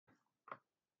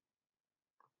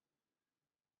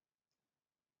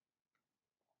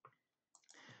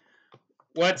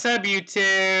What's up,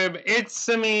 YouTube? It's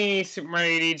me, Super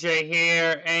Mario DJ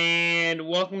here, and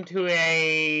welcome to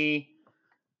a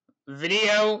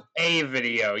video.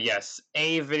 Yes,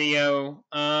 a video.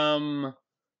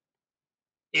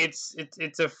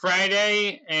 It's a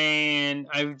Friday, and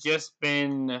I've just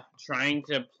been trying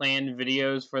to plan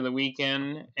videos for the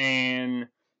weekend, and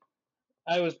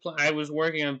I was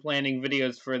working on planning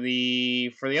videos for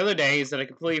the other days that I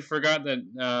completely forgot that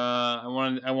I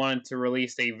wanted to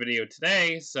release a video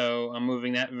today, so I'm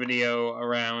moving that video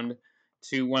around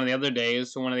to one of the other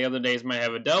days. So one of the other days might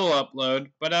have a double upload,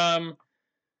 but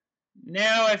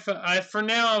now for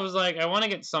now I was like I want to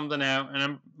get something out,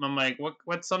 and I'm like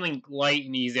what's something light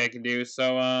and easy I can do.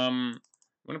 So I'm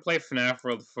gonna play FNAF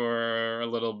World for a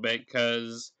little bit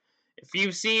because if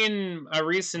you've seen a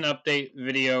recent update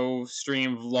video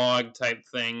stream vlog type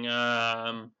thing,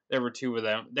 there were two of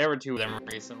them. There were two of them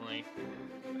recently.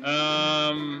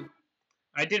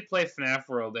 I did play FNAF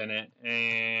World in it,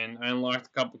 and I unlocked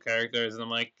a couple characters, and I'm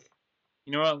like,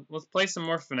 you know what? Let's play some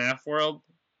more FNAF World.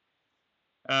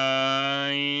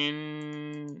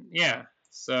 Yeah.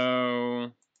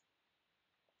 So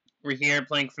we're here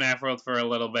playing FNAF World for a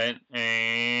little bit,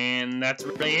 and that's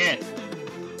really it.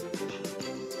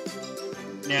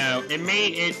 Now, it may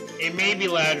be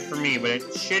loud for me, but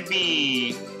it should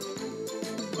be.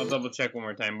 I'll double check one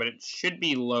more time, but it should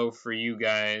be low for you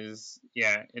guys.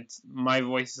 Yeah, my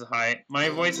voice is high. My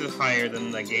voice is higher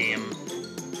than the game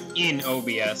in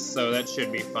OBS, so that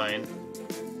should be fine.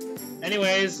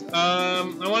 Anyways, I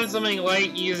wanted something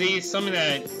light, easy, something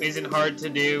that isn't hard to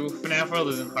do. FNAF World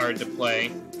isn't hard to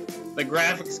play. The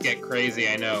graphics get crazy,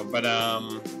 I know, but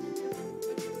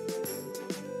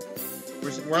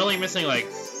we're only missing like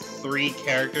 3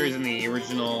 characters in the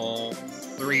original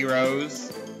 3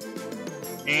 rows,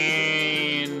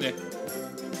 and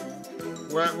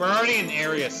we're already in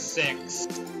Area 6.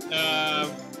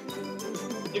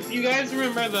 If you guys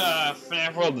remember the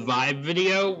FNAF World Vibe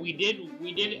video, we did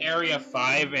Area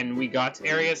 5 and we got to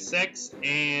Area 6,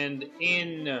 and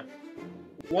in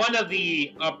one of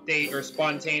the update or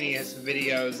spontaneous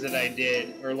videos that I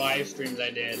did, or live streams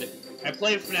I did, I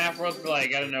played FNAF World for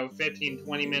like, I don't know,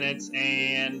 15-20 minutes,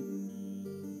 and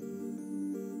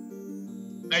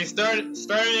I started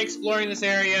exploring this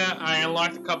area. I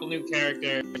unlocked a couple new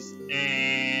characters,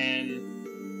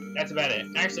 and that's about it.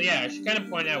 Actually, yeah, I should kind of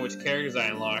point out which characters I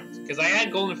unlocked, because I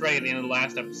had Golden Freddy at the end of the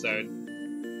last episode.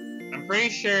 I'm pretty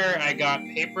sure I got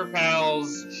Paper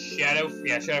Pals, Shadow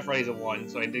Freddy's a 1,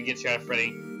 so I did get Shadow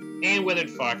Freddy, and Withered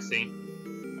Foxy.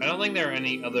 I don't think there are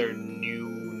any other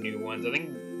new ones. I think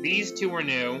these 2 were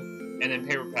new, and then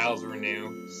Paper Pals were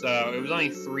new, so it was only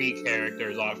 3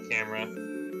 characters off camera.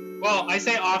 Well, I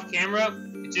say off camera,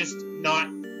 it's just not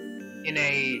in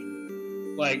a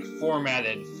like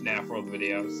formatted FNAF World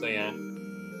video, so yeah.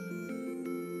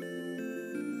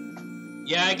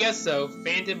 Yeah, I guess so.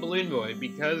 Phantom Balloon Boy,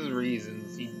 because of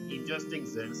reasons. He just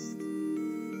exists.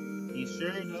 He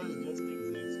sure does just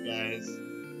exist, guys.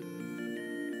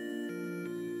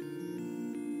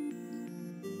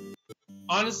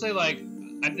 Honestly, like,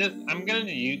 I'm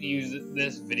gonna use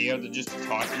this video to just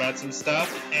talk about some stuff,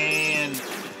 and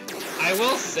I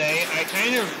will say, I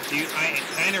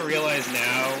kind of realize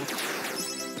now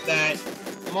that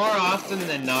more often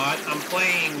than not, I'm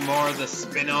playing more of the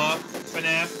spin-off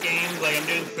FNAF games. Like, I'm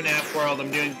doing FNAF World,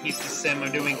 I'm doing Pizza Sim,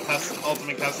 I'm doing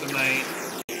Ultimate Custom Night.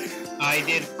 I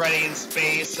did Freddy in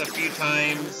Space a few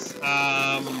times.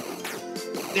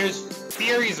 There's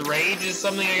Fury's Rage is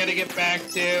something I gotta get back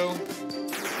to.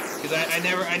 Because I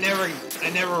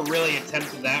never really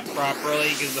attempted that properly,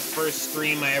 because the first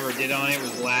stream I ever did on it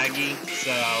was laggy,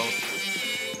 so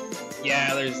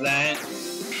yeah, there's that.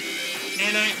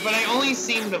 But I only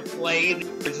seem to play the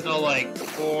original, like,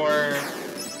 4,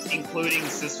 including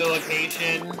Sister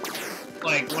Location,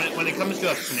 like, when it comes to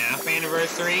a FNAF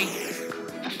anniversary,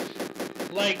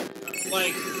 like,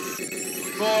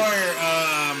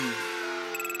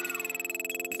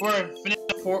 for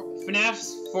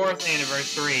FNAF's 4th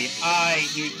anniversary,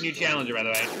 new challenger, by the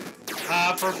way,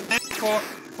 for FNAF's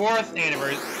 4th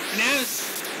anniversary,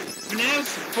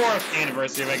 FNAF's 4th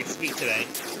anniversary, if I could speak today,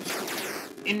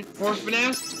 for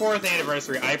FNAF's 4th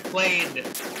anniversary, I played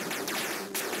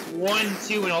 1,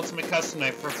 2, and Ultimate Custom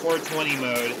Night for 420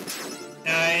 mode.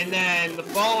 And then the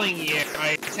following year, I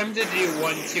attempted to do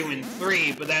 1, 2, and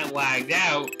 3, but that lagged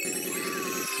out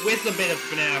with a bit of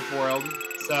FNAF World.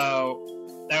 So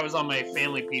that was on my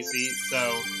family PC.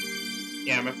 So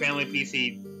yeah, my family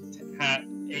PC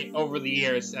over the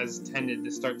years has tended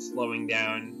to start slowing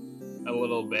down a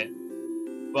little bit.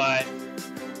 But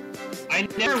I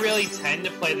never really tend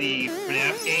to play the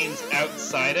FNAF games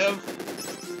outside of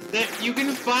You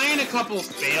can find a couple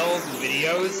fails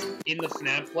videos in the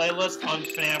FNAF playlist on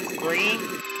FNAF 3,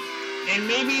 and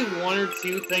maybe 1 or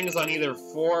 2 things on either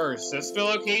 4 or sister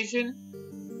location,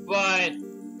 but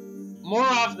more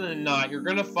often than not, you're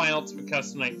gonna find Ultimate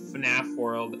Custom Night, FNAF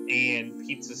World, and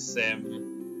Pizza Sim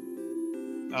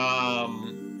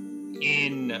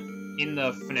in the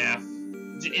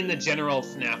general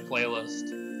FNAF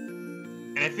playlist.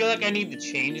 And I feel like I need to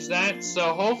change that,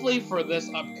 so hopefully for this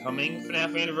upcoming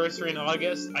FNAF anniversary in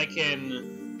August, I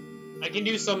can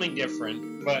do something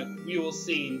different, but we will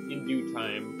see in due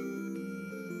time.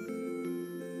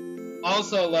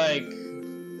 Also, like,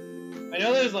 I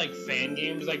know there's, like, fan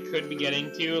games I could be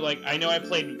getting to. Like, I know I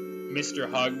played Mr.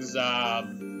 Hugs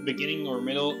beginning or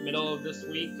middle of this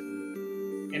week,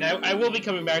 and I will be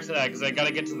coming back to that because I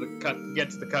gotta get to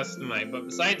the custom night. But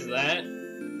besides that,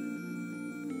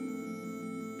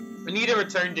 I need to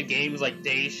return to games like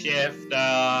Day Shift,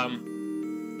 Pass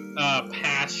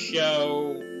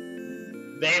Show,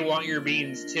 They Want Your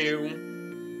Beans Too.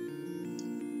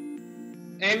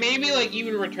 And maybe, like,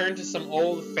 even return to some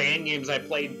old fan games I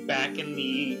played back in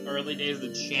the early days of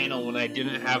the channel when I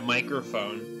didn't have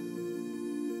microphone.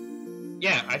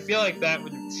 Yeah, I feel like that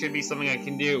should be something I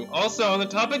can do. Also, on the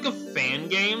topic of fan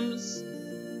games,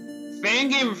 Fan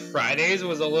Game Fridays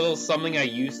was a little something I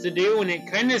used to do, and it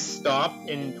kind of stopped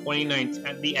in 2019,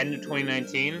 at the end of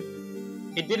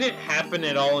 2019. It didn't happen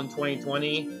at all in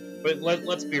 2020, but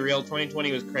let's be real,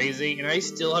 2020 was crazy, and I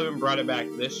still haven't brought it back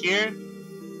this year.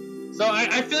 So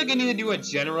I feel like I need to do a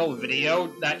general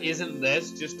video that isn't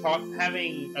this, just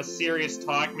having a serious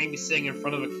talk, maybe sitting in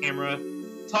front of a camera,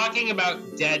 talking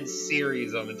about dead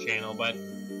series on the channel, but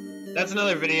that's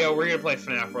another video. We're going to play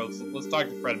FNAF World, so let's talk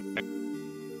to Fredbear.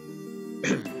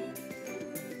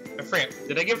 I forget,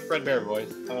 did I give Fredbear a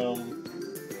voice?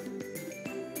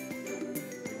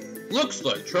 Looks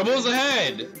like trouble's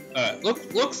ahead.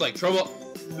 Looks like trouble.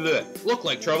 Bleh. Look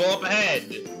like trouble up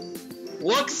ahead.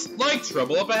 Looks like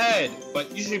trouble up ahead.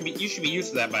 But you should be used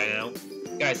to that by now,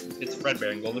 guys. It's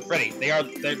Fredbear and Golden Freddy. They're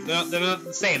not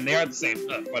the same. They are the same.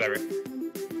 Whatever.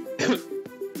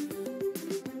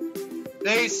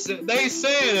 They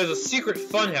say there's a secret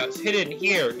funhouse hidden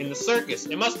here in the circus.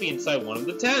 It must be inside one of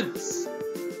the tents.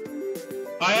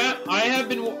 I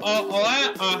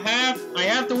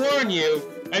have to warn you.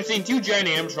 I've seen 2 giant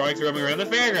animatronics roaming around the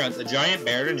fairgrounds, a giant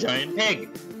bear and a giant pig.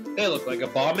 They look like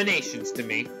abominations to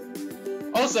me.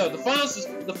 Also, the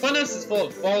funhouse is full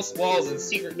of false walls and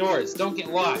secret doors. Don't get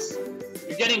lost.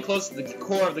 You're getting close to the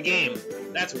core of the game.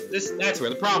 That's where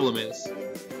the problem is.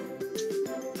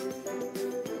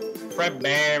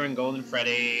 Fredbear and Golden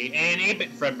Freddy, and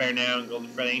 8-bit Fredbear now and Golden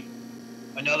Freddy.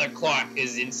 Another clock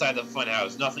is inside the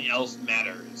funhouse. Nothing else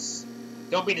matters.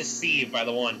 Don't be deceived by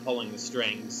the one pulling the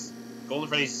strings. Golden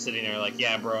Freddy's sitting there like,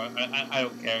 yeah, bro, I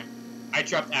don't care. I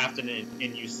trapped Afton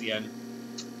in UCN.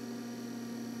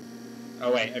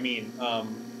 Oh wait, I mean,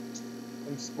 I'm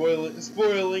spoiling the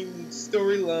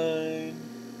storyline.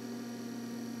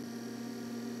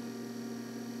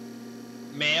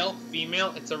 Male,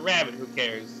 female, it's a rabbit, who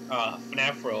cares?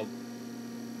 FNAF World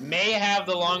may have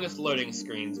the longest loading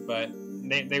screens, but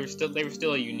they were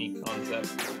still a unique concept.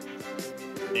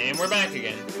 And we're back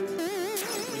again.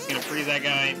 I'm just gonna freeze that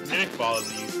guy. Mimic Ball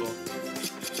is useful.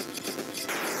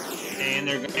 And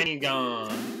he's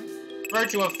gone.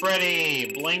 Virtual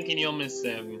Freddy! Blink and you'll miss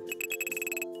him.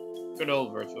 Good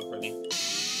old Virtual Freddy.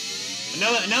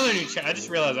 Another new chat. I just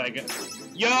realized I got.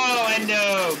 Yo,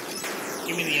 Endo!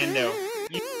 Give me the Endo.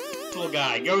 You little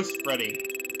guy, Ghost Freddy.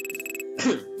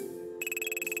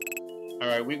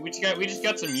 Alright, we just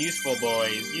got some useful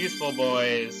boys. Useful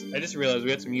boys. I just realized we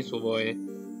got some useful boy.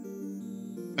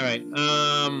 Alright,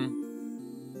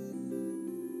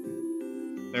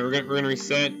 we're gonna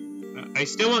reset. I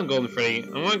still want Golden Freddy.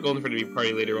 I want Golden Freddy to be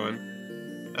party later on.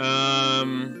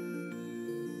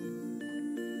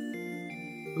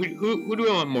 Who do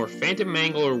I want more? Phantom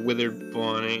Mangle or Withered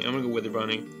Bonnie? I'm gonna go Withered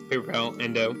Bonnie. Paper Pal,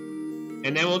 Endo.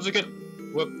 And then we'll just get...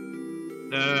 Whoop.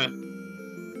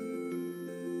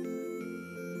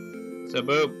 So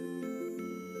boop.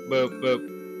 Boop, boop.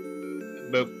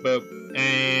 Boop, boop.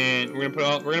 And we're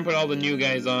gonna put all the new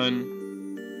guys on.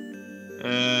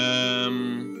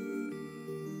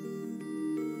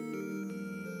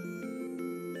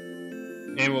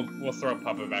 And we'll throw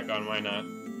Papa back on, why not?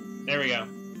 There we go.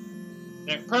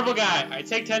 There, purple guy, I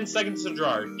take 10 seconds to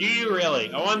draw. Do you really?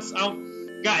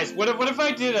 Guys, what if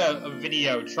I did a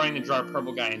video trying to draw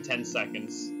Purple Guy in 10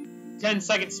 seconds?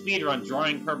 10-second speedrun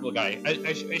drawing Purple Guy.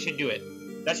 I should do it.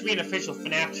 That should be an official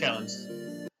FNAF challenge.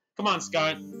 Come on,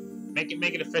 Scott. Make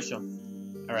it official.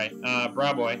 Alright,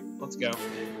 Bra Boy, let's go.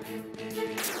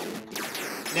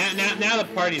 Now the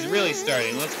party's really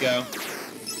starting. Let's go.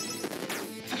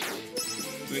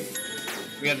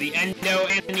 We got the Endo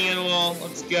Annual.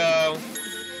 Let's go.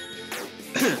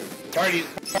 Party's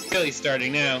really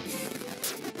starting now.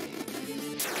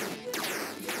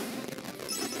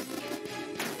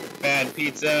 Bad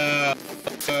pizza.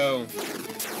 Let's go.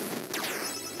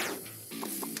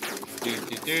 Do.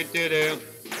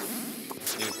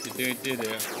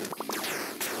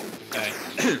 Okay.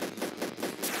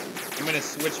 I'm gonna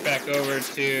switch back over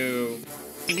to.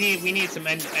 We need some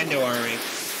Endo Army.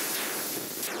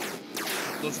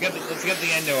 Let's get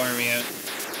the Endo Army out.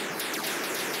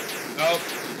 Oh,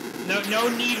 no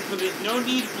need for the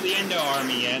Endo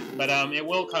Army yet, but it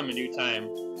will come in due time.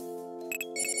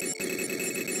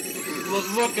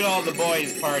 Look at all the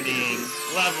boys partying,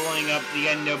 leveling up the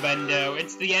Endo Bendo.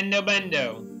 It's the Endo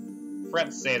Bendo. Forgot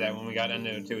to say that when we got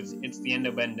Endo too. It's the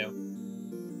Endo Bendo.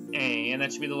 And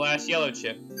that should be the last yellow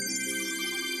chip.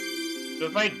 So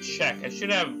if I check,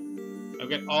 I've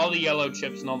got all the yellow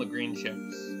chips and all the green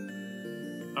chips.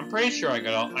 I'm pretty sure I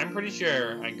got all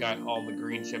the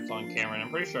green chips on camera, and I'm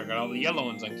pretty sure I got all the yellow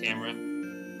ones on camera.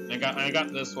 And I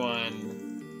got this one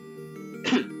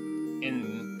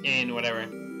in whatever.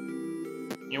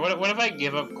 You know, what if I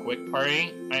give up quick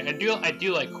party? I do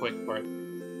like quick part.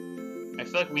 I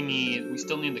feel like we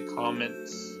still need the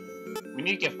comments. We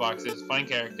need gift boxes, find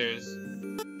characters.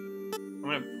 I'm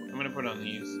gonna put on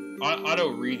these. Auto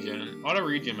regen. Auto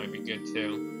regen might be good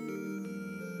too.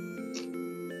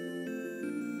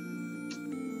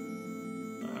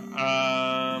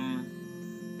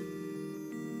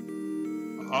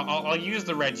 I'll use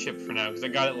the red chip for now because I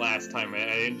got it last time. I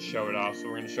didn't show it off, so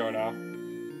we're gonna show it off.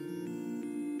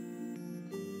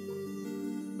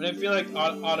 But I feel like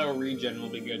auto regen will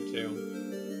be good too.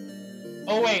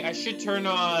 Oh wait, I should turn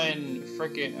on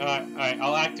frickin'. Alright,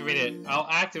 I'll activate it. I'll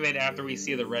activate it after we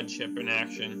see the red chip in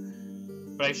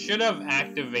action. But I should have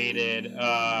activated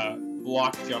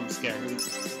block jump scare.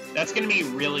 That's gonna be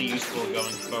really useful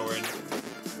going forward.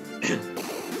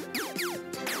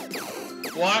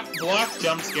 block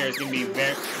jump scare is gonna be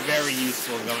very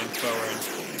useful going forward.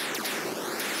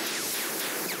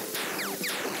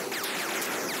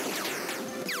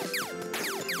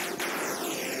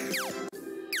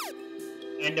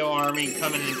 Endo Army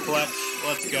coming in clutch.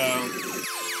 Let's go.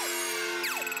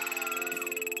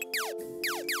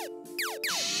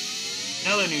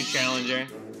 Another new challenger.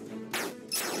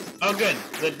 Oh, good.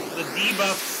 The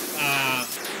debuffs.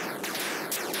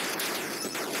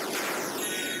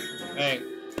 Hey,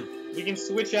 we can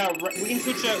switch out. We can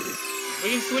switch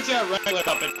out regular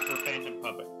puppet for Phantom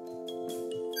Puppet.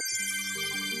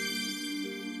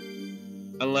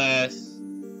 Unless,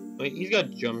 wait, he's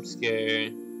got jump scare.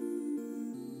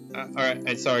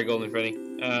 Alright, sorry, Golden Freddy.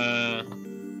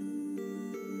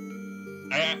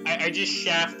 I just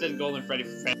shafted Golden Freddy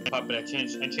for Phantom Puppet. I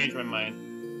changed my mind.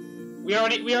 We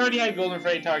already had Golden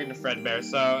Freddy talking to Fredbear,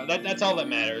 so that's all that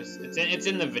matters. It's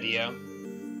in the video.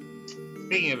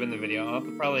 Speaking of in the video, I'll have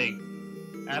to probably,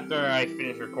 after I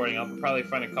finish recording, I'll probably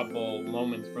find a couple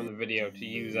moments from the video to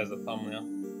use as a thumbnail.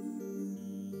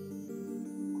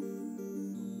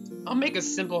 I'll make a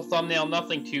simple thumbnail,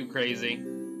 nothing too crazy.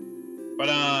 But,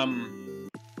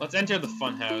 let's enter the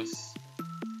funhouse.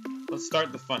 Let's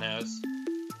start the funhouse.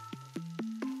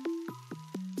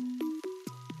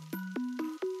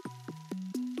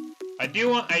 I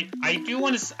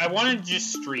want to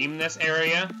just stream this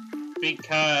area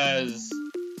because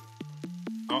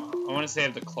I want to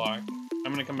save the clock.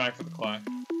 I'm gonna come back for the clock.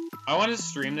 I want to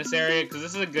stream this area because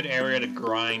this is a good area to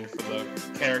grind for the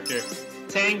character.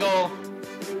 Tangle,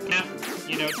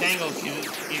 you know, Tangle,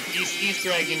 she's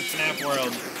Easter egg in FNAF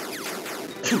World.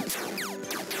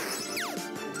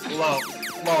 Lol,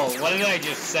 what did I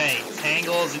just say?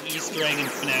 Tangle is an Easter egg in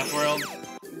FNAF World?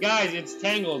 Guys, it's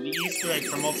Tangle, the Easter egg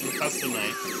from Ultimate Custom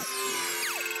Night.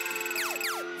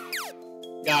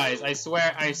 Guys, I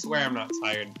swear I'm not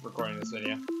tired recording this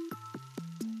video.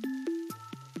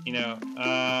 You know,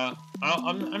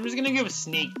 I'm just gonna give a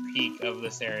sneak peek of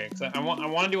this area because I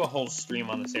want to do a whole stream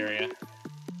on this area.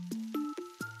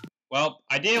 Well,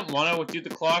 I didn't want to do the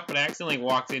clock, but I accidentally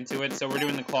walked into it, so we're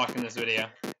doing the clock in this video.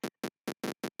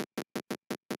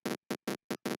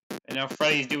 And now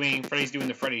Freddy's doing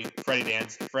the Freddy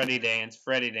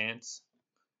dance.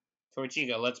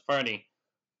 Torchico, let's party.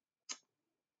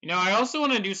 You know, I also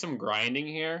want to do some grinding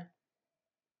here.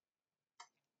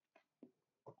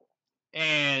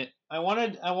 And I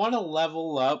want to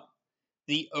level up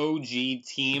the OG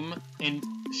team and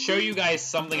show you guys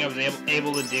something I was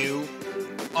able to do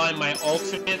on my old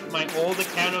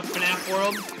account of FNAF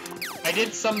World. I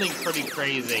did something pretty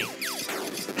crazy.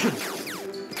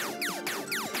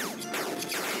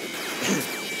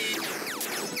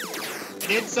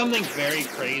 did something very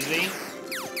crazy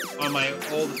on my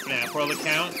old FNAF World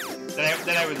account that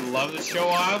I would love to show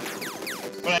off,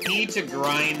 but I need to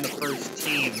grind the first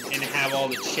team and have all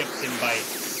the chips and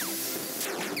bytes.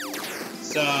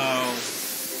 So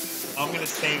I'm gonna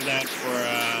save that for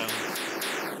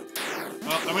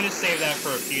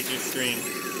a future stream.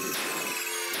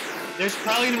 There's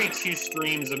probably gonna be 2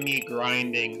 streams of me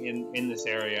grinding in this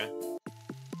area.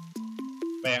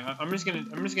 But yeah, I'm just gonna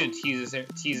tease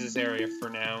this area for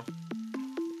now.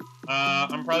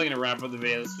 I'm probably gonna wrap up the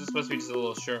video. This was supposed to be just a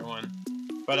little short one.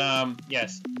 But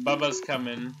yes, Bubba's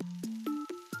coming.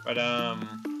 But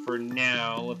for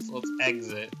now, let's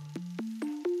exit.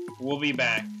 We'll be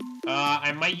back.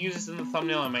 I might use this in the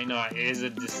thumbnail, I might not. It is a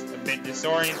bit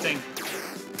disorienting.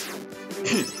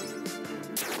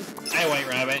 Hi, White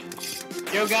Rabbit.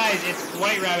 Yo, guys, it's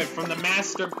White Rabbit from the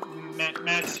Master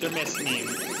Mist meme.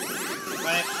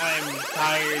 I'm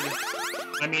tired.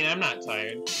 I mean, I'm not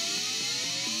tired.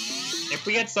 If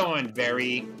we get someone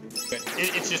very good,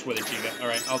 it's just Wither Chica.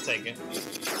 Alright, I'll take it.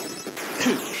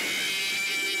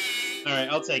 Alright,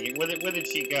 I'll take it. Wither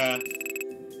Chica.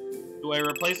 Do I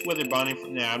replace Wither Bonnie?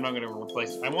 Nah, I'm not gonna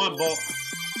replace. I want both.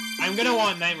 I'm gonna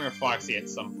want Nightmare Foxy at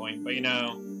some point, but you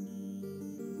know,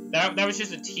 that was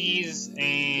just a tease.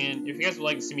 And if you guys would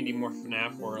like to see me do more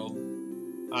FNAF World,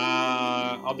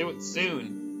 I'll do it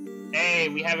soon. Hey,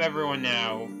 we have everyone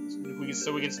now,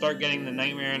 so we can start getting the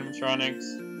Nightmare animatronics,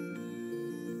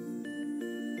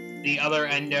 the other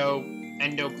Endo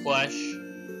plush,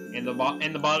 in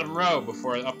the bottom row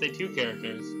before Update 2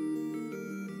 characters.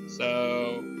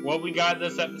 So, what we got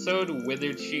this episode?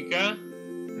 Withered Chica,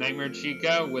 Nightmare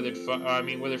Chica, Withered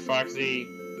Foxy.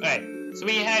 Hey, so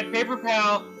we had Paper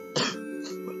Pal.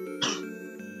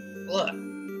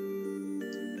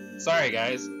 Sorry,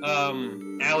 guys.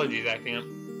 Allergies acting up.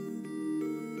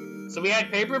 So we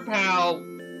had Paper Pal,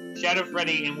 Shadow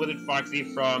Freddy, and Withered Foxy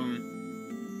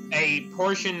from a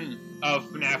portion of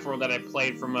FNAF World that I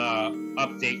played from a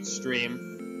update stream.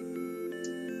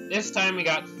 This time we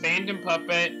got Phantom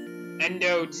Puppet,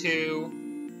 Endo 2,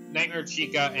 Nightmare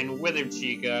Chica, and Withered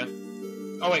Chica.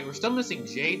 Oh wait, we're still missing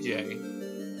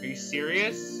JJ. Are you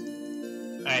serious?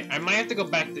 Alright, I might have to go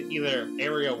back to either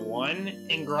Area 1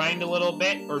 and grind a little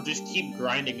bit, or just keep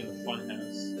grinding in the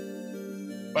funhouse.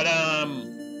 But,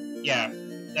 yeah,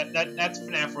 that's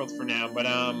FNAF World for now, but,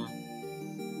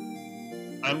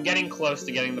 I'm getting close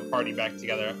to getting the party back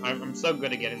together. I'm so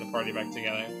good at getting the party back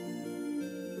together.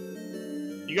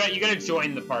 You gotta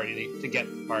join the party to get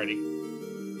the party.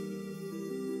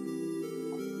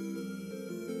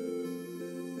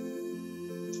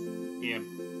 Yeah.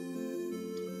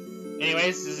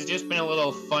 Anyways, this has just been a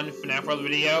little fun FNAF World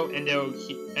video. Endo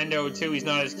 2, he's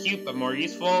not as cute, but more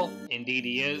useful. Indeed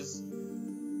he is.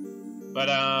 But,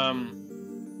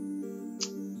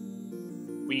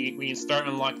 we can start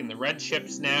unlocking the red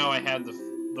chips now. I have the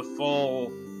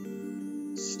full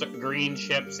green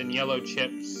chips and yellow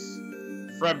chips.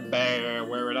 Fredbear,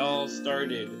 where it all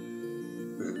started.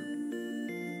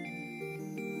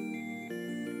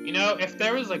 You know, if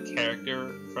there was a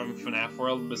character from FNAF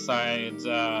World besides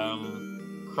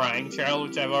Crying Child,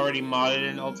 which I've already modded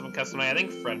in Ultimate Custom, I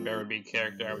think Fredbear would be a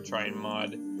character I would try and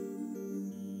mod.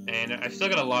 And I've still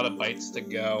got a lot of bytes to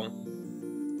go.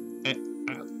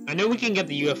 I know we can get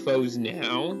the UFOs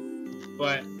now,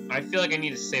 but I feel like I need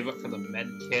to save up for the med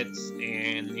kits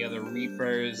and the other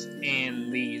Reapers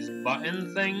and these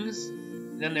button things.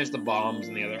 And then there's the bombs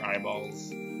and the other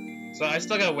eyeballs. So I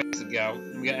still got a ways to go.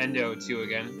 We got Endo 2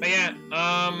 again. But yeah,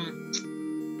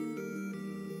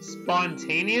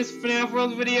 spontaneous FNAF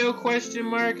World video, question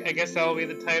mark? I guess that'll be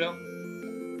the title.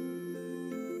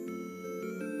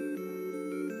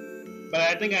 But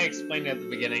I think I explained it at the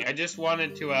beginning. I just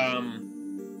wanted to,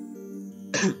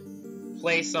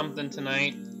 play something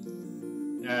tonight.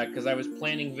 Because I was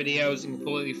planning videos and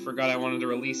completely forgot I wanted to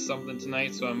release something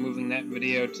tonight, so I'm moving that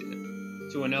video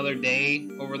to another day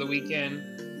over the weekend.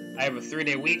 I have a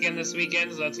 3-day weekend this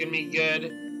weekend, so that's gonna be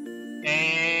good.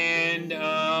 And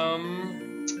I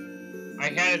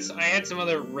had some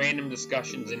other random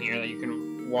discussions in here that you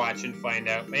can watch and find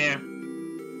out. But yeah,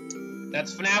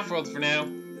 that's FNAF World for now.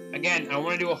 Again, I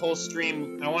want to do a whole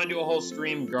stream. I want to do a whole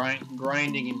stream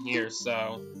grinding in here,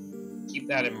 so keep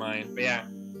that in mind. But yeah.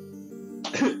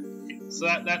 So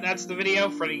that's the video,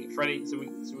 Freddy. So we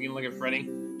can look at Freddy.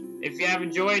 If you have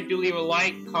enjoyed, do leave a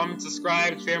like, comment,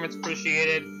 subscribe. It's very much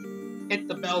appreciated. Hit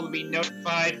the bell to be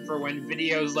notified for when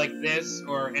videos like this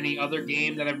or any other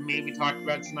game that I've maybe talked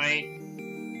about tonight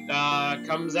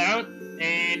comes out.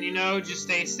 And you know, just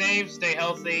stay safe, stay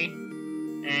healthy,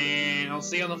 and I'll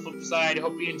see you on the flip side.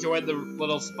 Hope you enjoyed the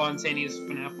little spontaneous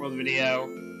FNAF World video.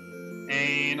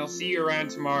 And I'll see you around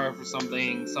tomorrow for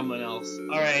something else.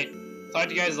 Alright, talk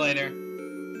to you guys later.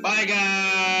 Bye,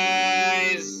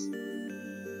 guys!